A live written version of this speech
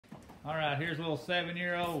All right, here's a little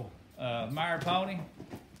 7-year-old mare pony.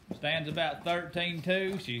 Stands about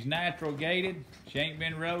 13.2. She's natural gaited. She ain't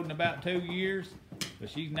been rode in about 2 years, but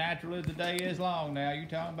she's natural as the day is long now. You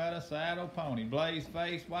talking about a saddle pony. Blaze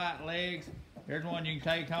face, white legs. Here's one you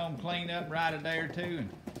can take home, clean up, ride a day or two, and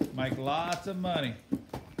make lots of money.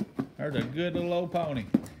 There's a good little old pony.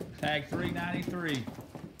 Tag $393.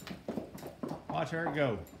 Watch her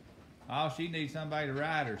go. All she needs somebody to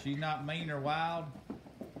ride her. She's not mean or wild.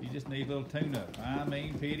 You just need a little tune-up. I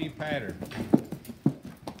mean, pitty patter.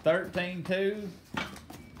 13.2,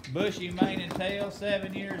 bushy mane and tail,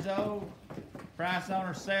 7 years old. Price on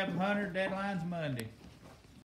her $700. Deadline's Monday.